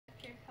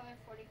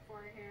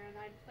here, and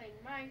I'm playing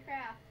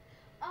Minecraft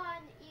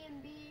on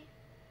EmemBee.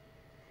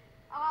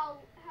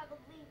 I'll have a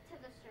link to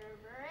the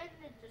server in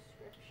the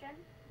description.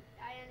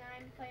 And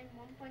I'm playing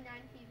 1.9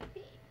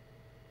 PvP.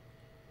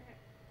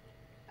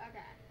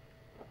 Okay.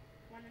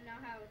 Want to know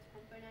how it's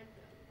 1.9?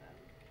 Boom.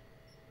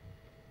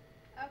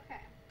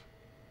 Okay.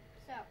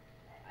 So,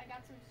 I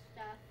got some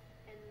stuff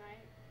in my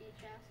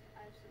chest.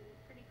 I have some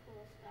pretty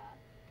cool stuff.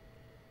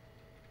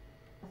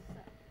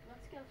 So,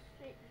 let's go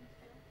straight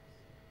into this.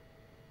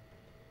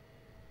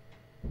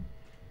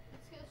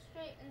 Let's go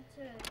straight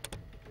into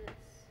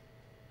this.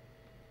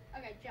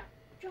 Okay, jump.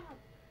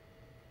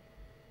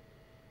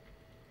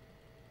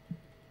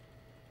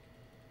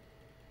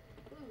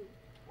 Ooh,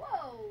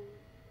 whoa!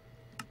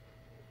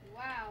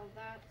 Wow,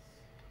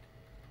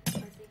 that's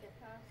hard to get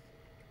past.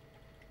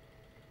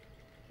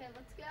 Okay,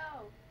 let's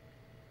go.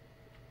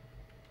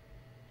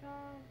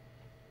 Jump.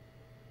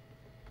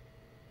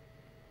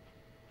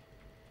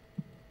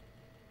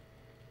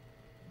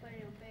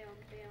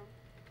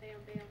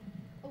 Bam.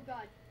 Oh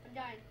god, I'm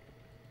dying.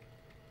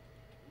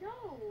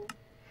 No!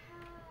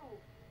 How?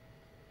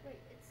 Wait,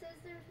 it says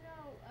there's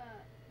no,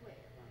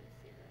 wait, let me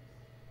see this.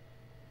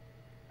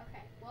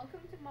 Okay,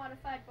 welcome to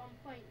modified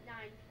 1.9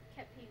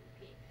 PvP.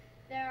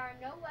 There are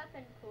no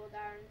weapon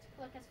cooldowns.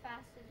 Click as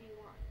fast as you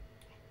want.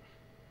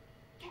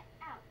 Get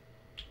out!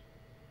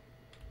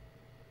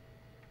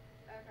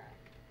 Okay.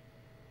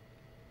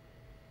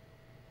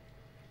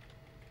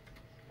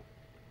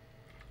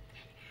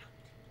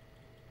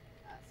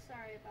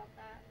 Sorry about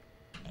that.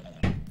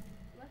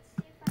 Let's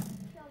see if I can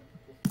kill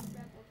this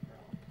rebel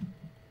girl.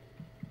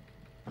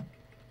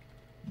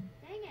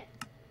 Dang it!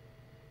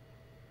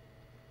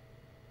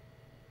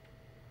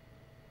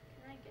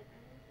 Can I get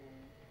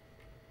anything?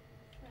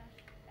 Fresh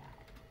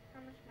out.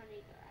 How much money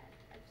do I have?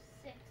 I have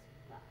 $6.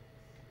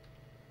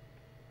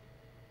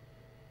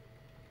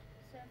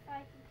 So if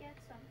I could get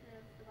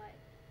something like,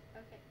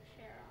 okay,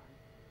 Sharon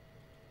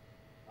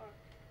or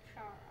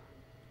Charon.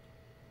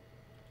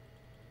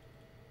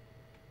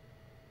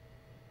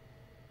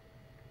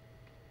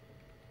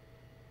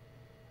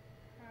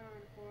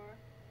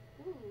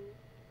 Ooh,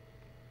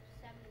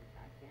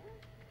 75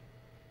 damage.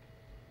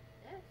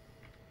 This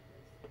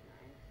is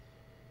nice.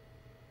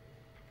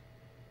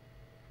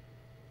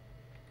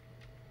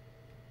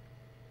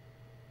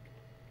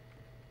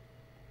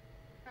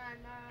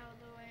 I'm all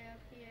the way up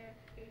here.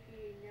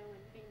 No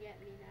one can get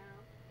me now.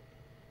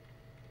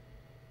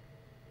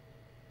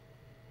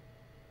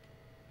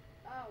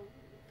 Oh,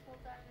 full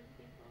diamond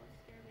people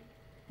scare me.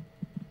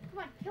 Come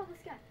on, kill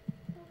this guy.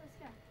 Kill this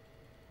guy.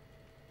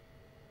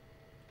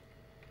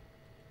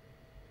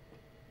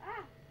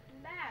 Ah,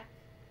 I'm back.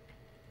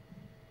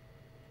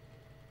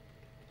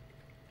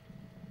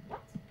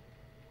 What?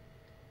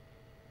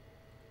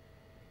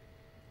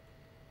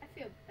 I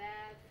feel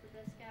bad for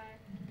this guy.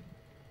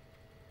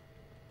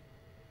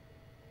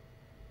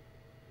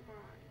 Come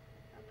on,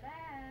 come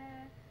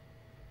back.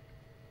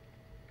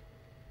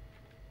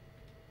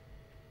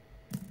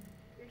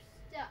 You're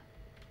stuck.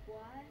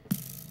 What?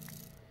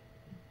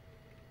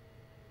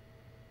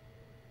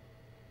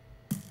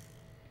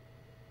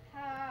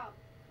 How?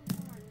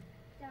 Come on,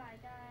 die.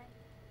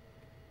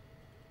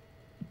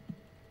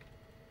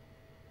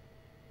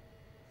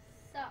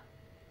 Sup?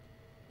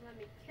 Let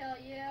me kill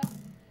you.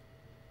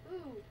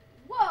 Ooh,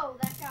 whoa,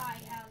 that guy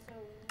has a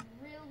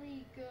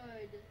really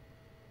good.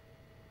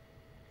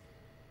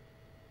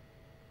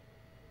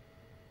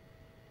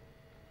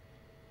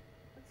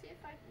 Let's see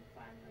if I can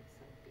find like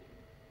something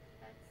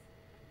that's like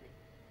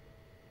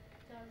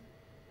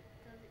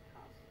doesn't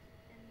cost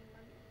any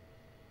money.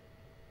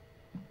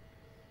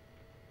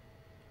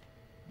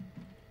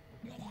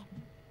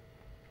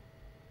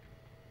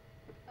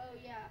 Oh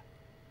yeah.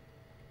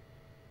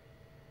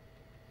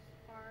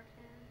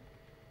 Spartan.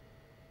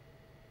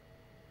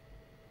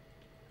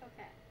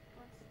 Okay,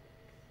 what's this?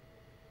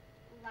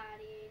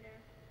 Gladiator.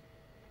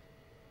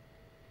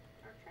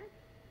 Archer?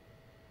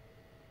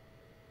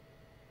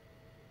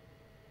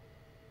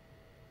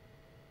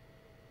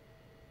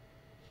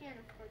 Can't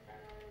afford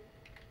that item.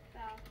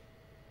 Well,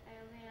 I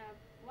only have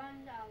 $1.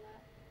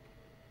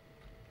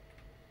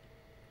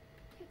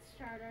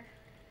 Kickstarter.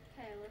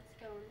 Okay, let's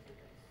go into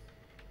this.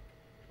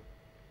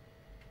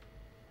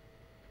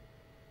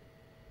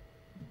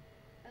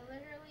 I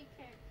literally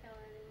can't kill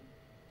anyone.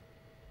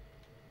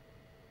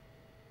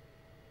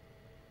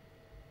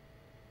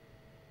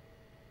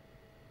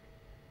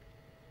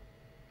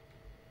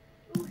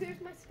 Ooh,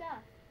 here's my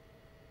stuff.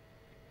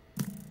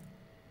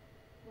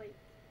 Wait,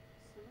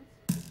 someone's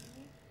sniping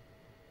me?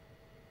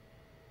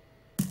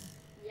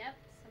 Yep,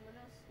 someone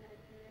else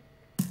sniping me.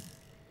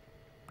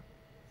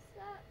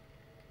 Sup?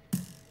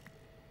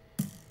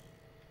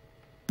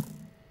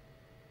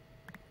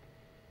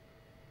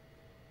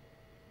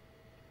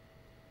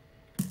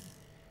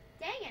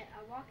 Dang it, I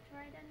walked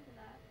right into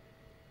that.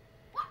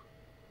 What?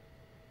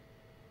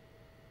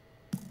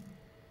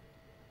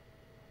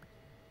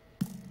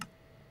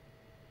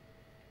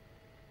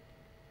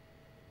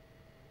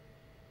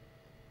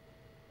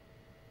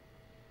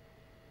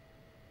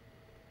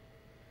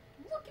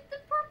 Look at the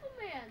purple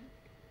man!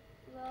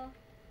 Well,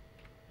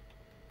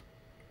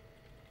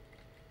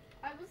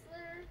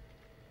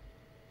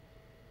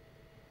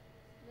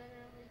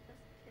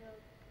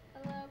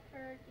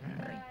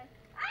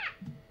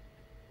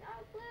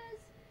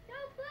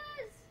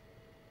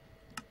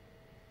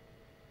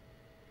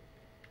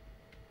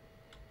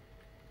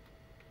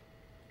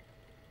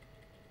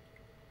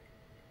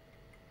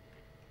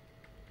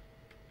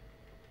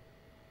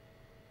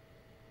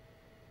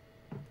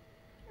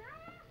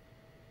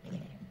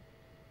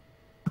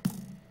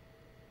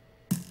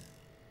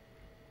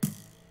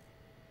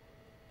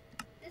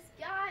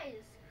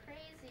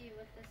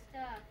 the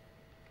stuff.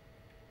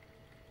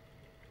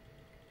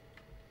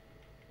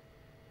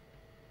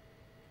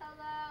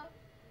 Hello?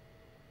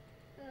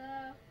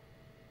 Hello?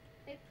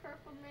 Big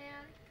purple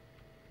man?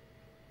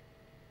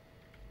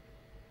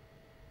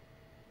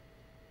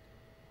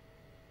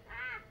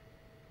 Ah!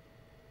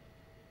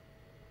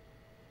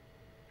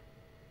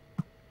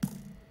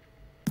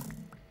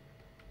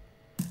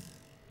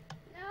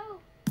 No!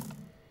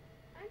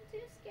 I'm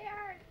too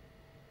scared.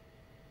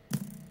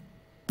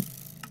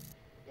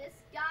 This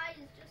guy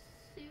is just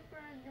super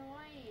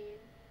annoying.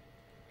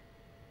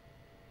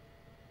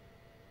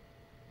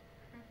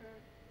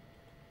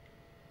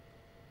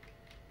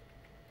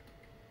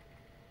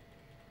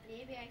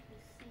 Maybe I can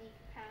sneak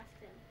past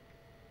him.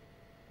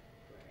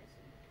 Where is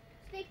he?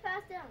 Sneak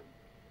past him!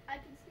 I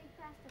can sneak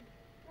past him.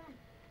 Run.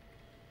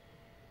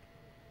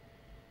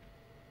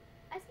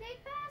 I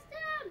sneaked past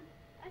him!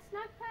 I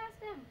snuck past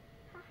him.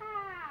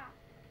 Haha!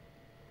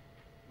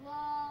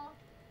 Lol.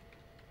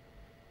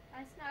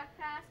 I snuck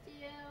past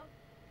you.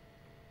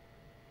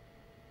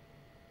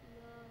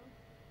 Lol.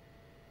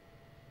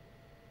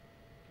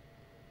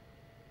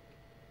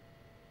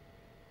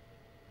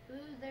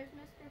 Ooh, there's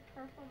Mr.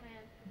 Purple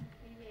Man.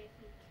 Maybe I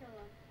can kill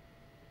him.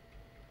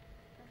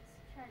 Let's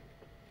try.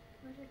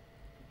 Where did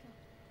he go?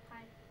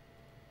 Hide.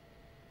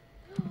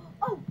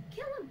 Oh,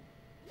 kill him!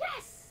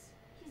 Yes!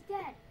 He's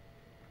dead.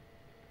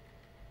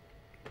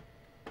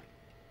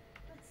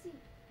 Let's see.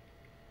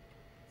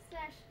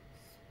 Slash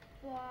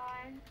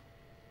spawn.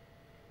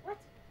 What?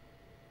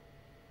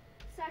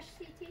 Slash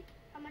CT.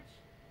 How much?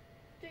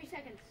 3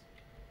 seconds.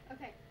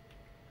 Okay.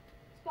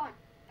 Spawn.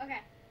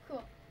 Okay,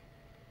 cool.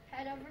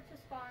 Head over to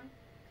spawn,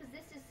 because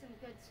this is some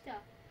good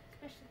stuff.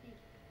 Especially,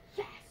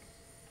 yes!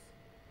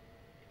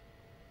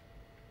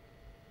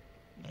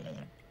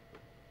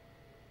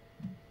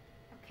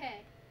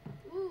 Okay.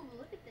 Ooh,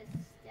 look at this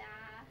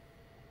staff.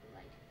 I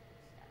like this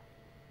staff.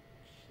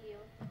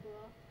 Shield,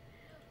 cool.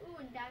 Ooh,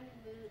 and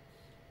diamond boots.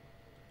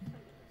 Some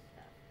of this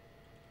stuff.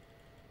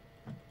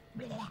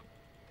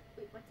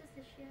 Wait, what does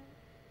this shield?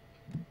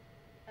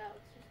 Oh,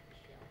 it's just the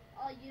shield.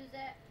 I'll use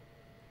it.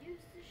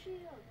 Use the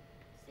shield.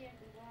 See, I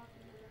can walk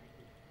and then I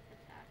can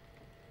attack.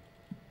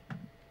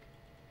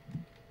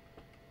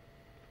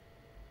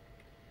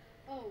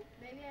 Oh,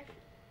 maybe I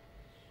should.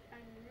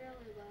 I'm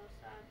really low,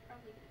 so I'm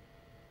probably gonna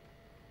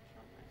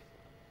kill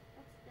myself.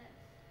 What's this?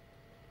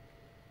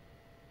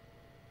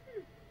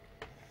 I'm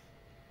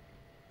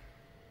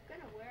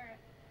gonna wear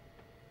it.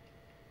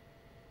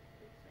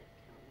 Looks like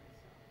kill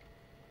myself.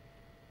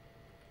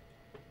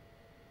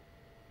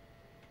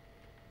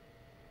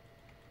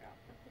 Here, I'll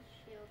put this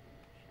shield in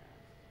the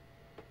chest.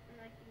 And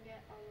I can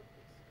get all of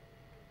this.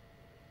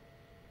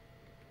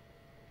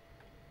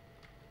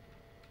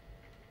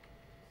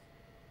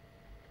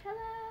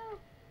 Hello!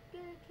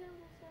 Gonna kill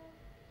myself.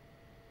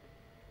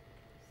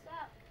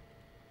 Sup?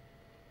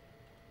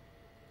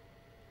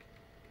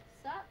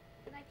 Sup?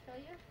 Can I kill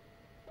you?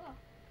 Cool. I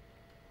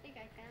think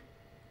I can.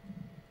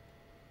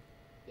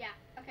 Yeah,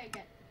 okay,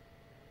 good.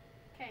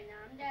 Okay, now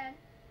I'm dead.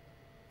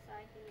 So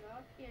I can go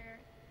up here,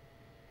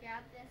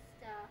 grab this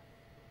stuff.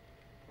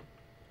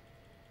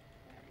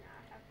 And now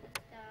I have this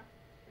stuff.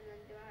 And then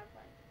do I have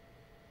like...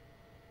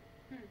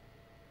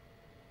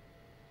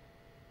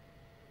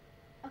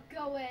 I'll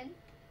go in.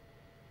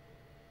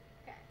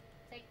 Okay,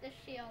 take the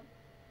shield.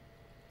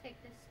 Take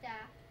the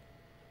staff.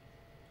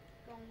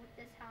 Going with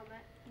this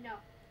helmet. No,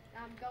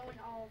 now I'm going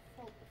all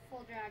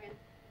full dragon.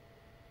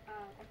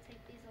 I'll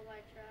take these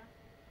elytra.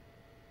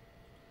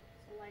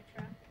 It's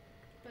elytra.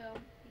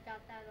 Boom, we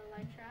got that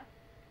elytra.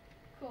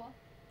 Cool.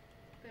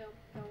 Boom,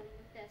 going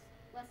with this.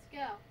 Let's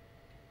go.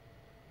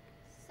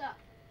 Sup.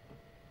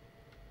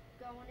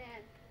 Going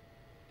in.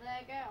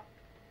 Let it go.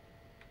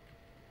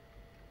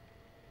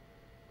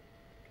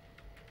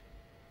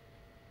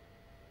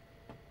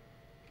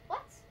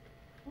 What?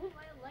 Will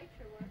my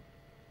elytra work?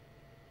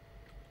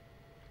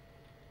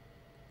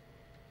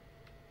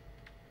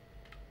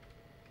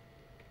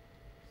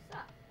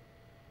 Sup.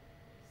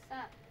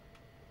 Sup.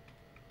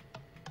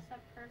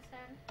 Sup,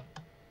 person.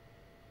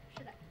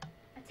 Should I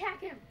attack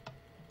him?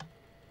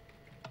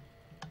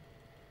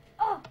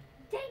 Oh,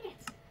 dang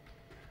it!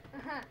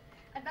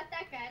 I bet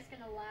that guy's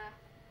gonna laugh.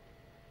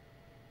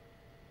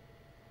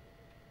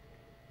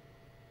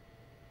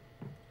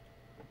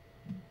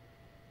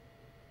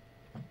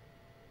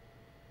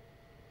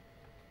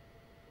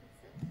 What's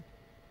this?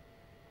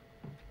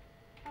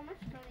 How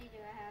much money do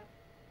I have?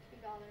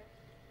 $2. $2.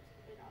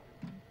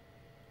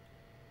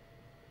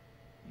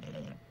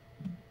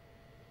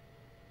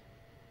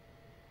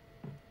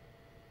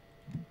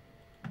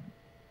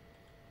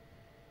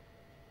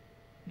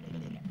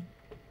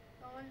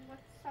 Going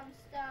with some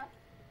stuff.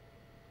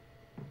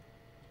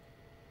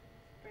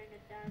 Bring a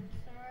diamond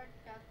sword.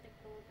 Got the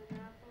golden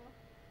apple.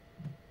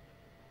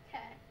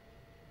 Okay.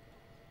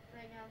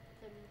 Bring out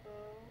the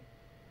bow.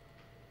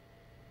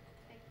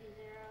 Take these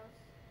arrows.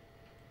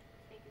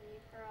 Take a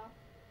new pearl.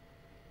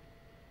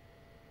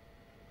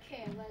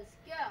 Okay, let's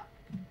go.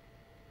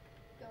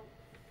 Go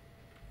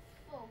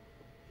full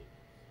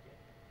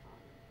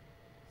on.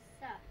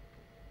 Sup.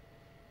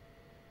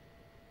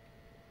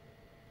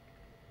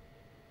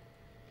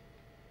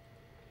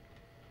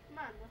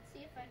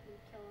 see if I can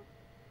kill him.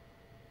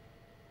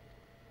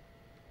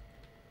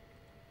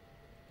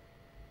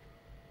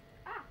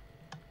 Ah!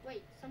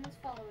 Wait, someone's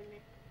following me.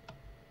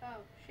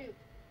 Oh, shoot.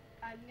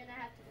 I'm gonna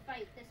have to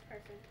fight this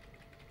person.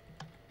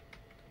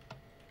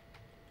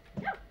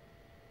 No!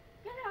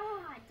 Get it!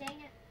 Ah, dang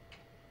it.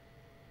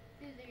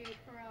 Do the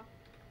pro.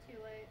 Too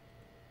late.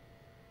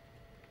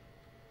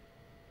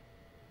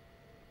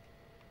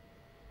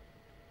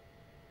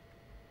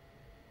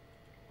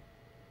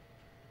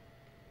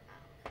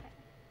 Okay.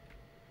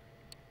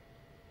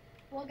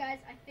 Well, guys,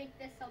 I think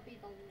this will be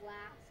the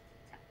last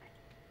time.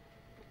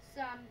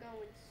 So I'm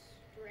going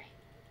strength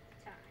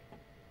time.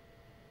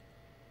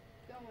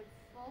 Going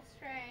full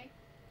strength.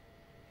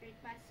 Drink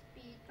my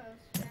speed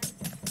potion.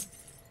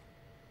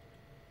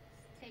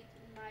 Take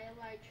my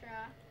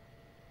elytra.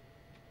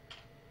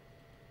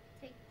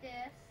 Take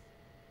this.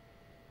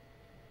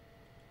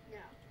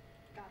 No,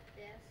 got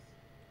this.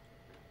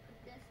 Put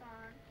this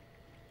on.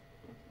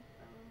 Boom.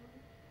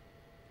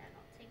 And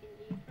I'll take a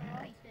knee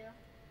roll too.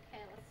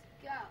 Okay, let's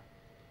go.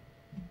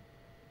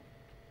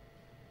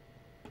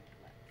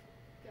 Let's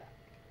go.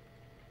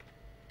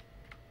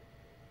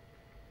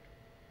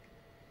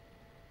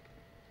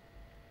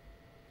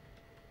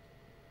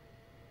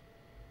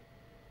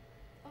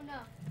 Oh no.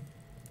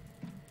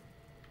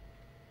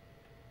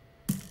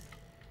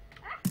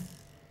 Ah!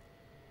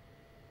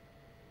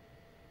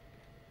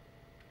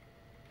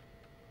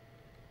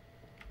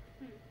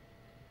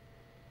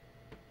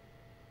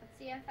 Let's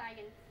see if I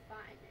can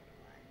find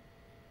anyone.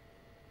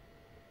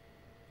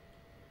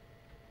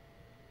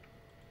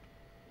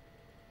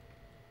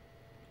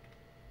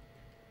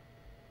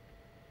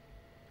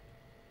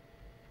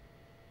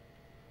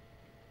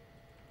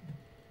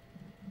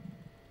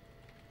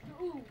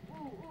 Ooh,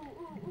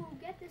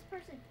 get this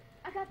person.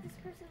 I got this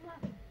person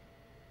left.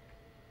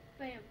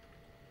 Bam.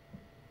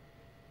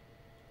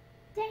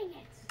 Dang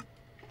it.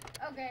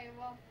 Okay,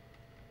 well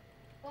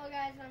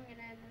guys, I'm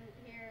gonna end it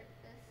here.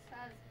 This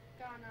has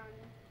gone on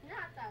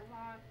not that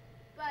long,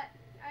 but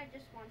I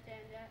just want to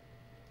end it.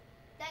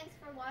 Thanks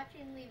for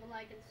watching. Leave a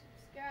like and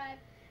subscribe,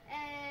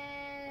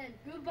 and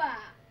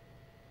goodbye.